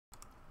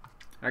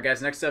All right,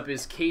 guys. Next up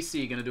is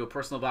Casey. Going to do a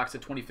personal box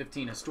of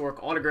 2015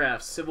 historic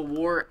autographs, Civil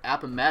War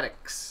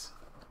Appomattox.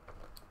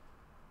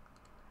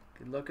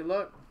 Good luck. Good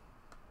luck.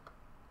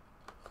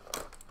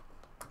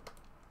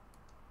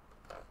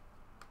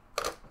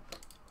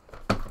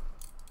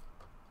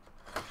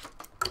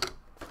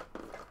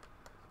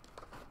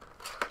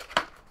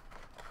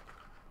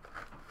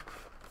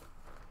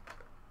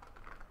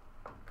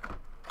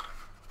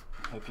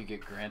 Hope you get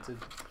granted.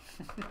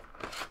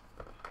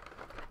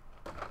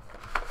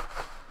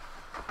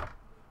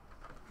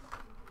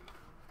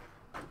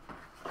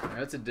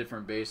 That's a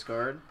different base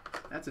card.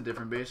 That's a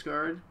different base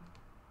card.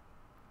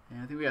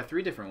 And I think we got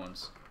 3 different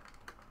ones.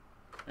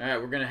 Alright,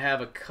 we're going to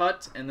have a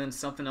cut and then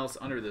something else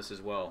under this as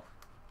well.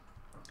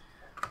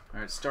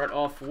 Alright, start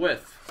off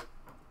with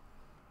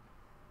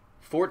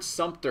Fort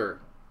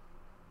Sumter.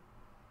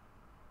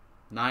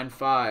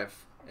 9.5.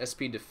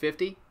 SP to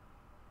 50.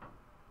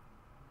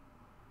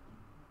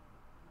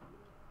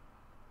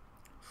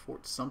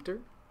 Fort Sumter.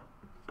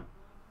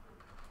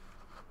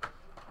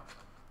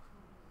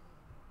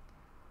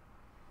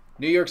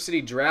 New York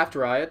City Draft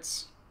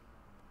Riots.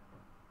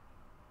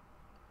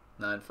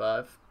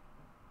 9.5.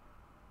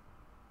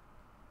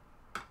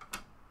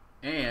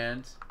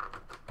 And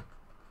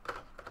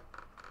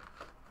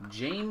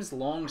James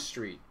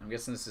Longstreet. I'm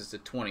guessing this is to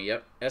 20.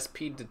 Yep.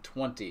 SP to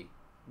 20.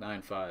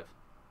 9.5.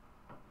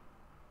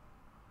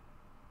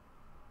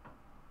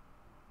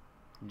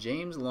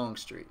 James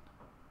Longstreet.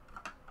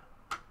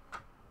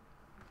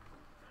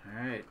 All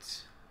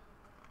right.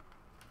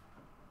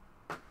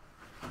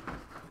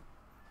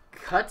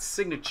 Cut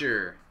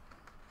signature.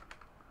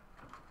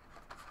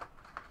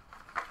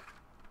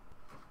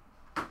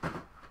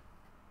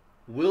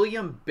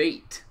 William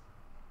Bate.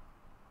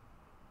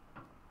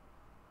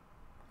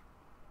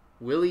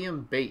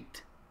 William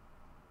Bate.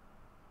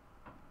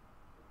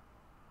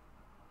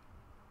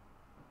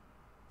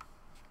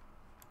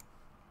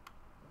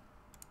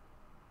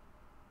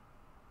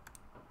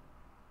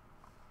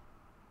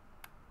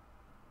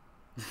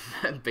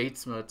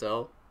 Bates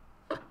Motel.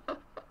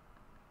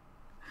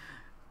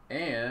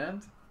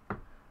 And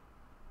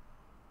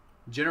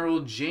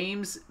General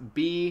James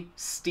B.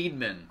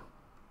 Steedman.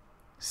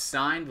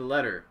 Signed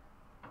letter.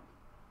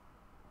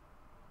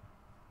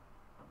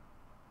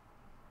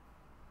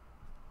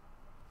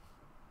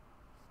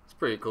 It's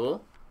pretty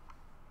cool.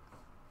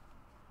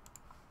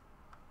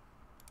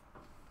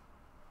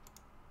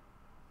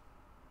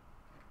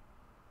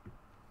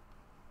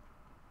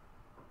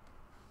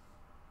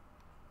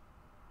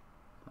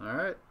 All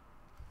right.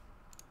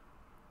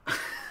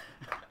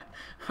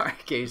 All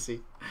right,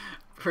 Casey.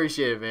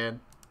 Appreciate it,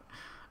 man.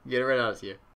 Get it right out of you.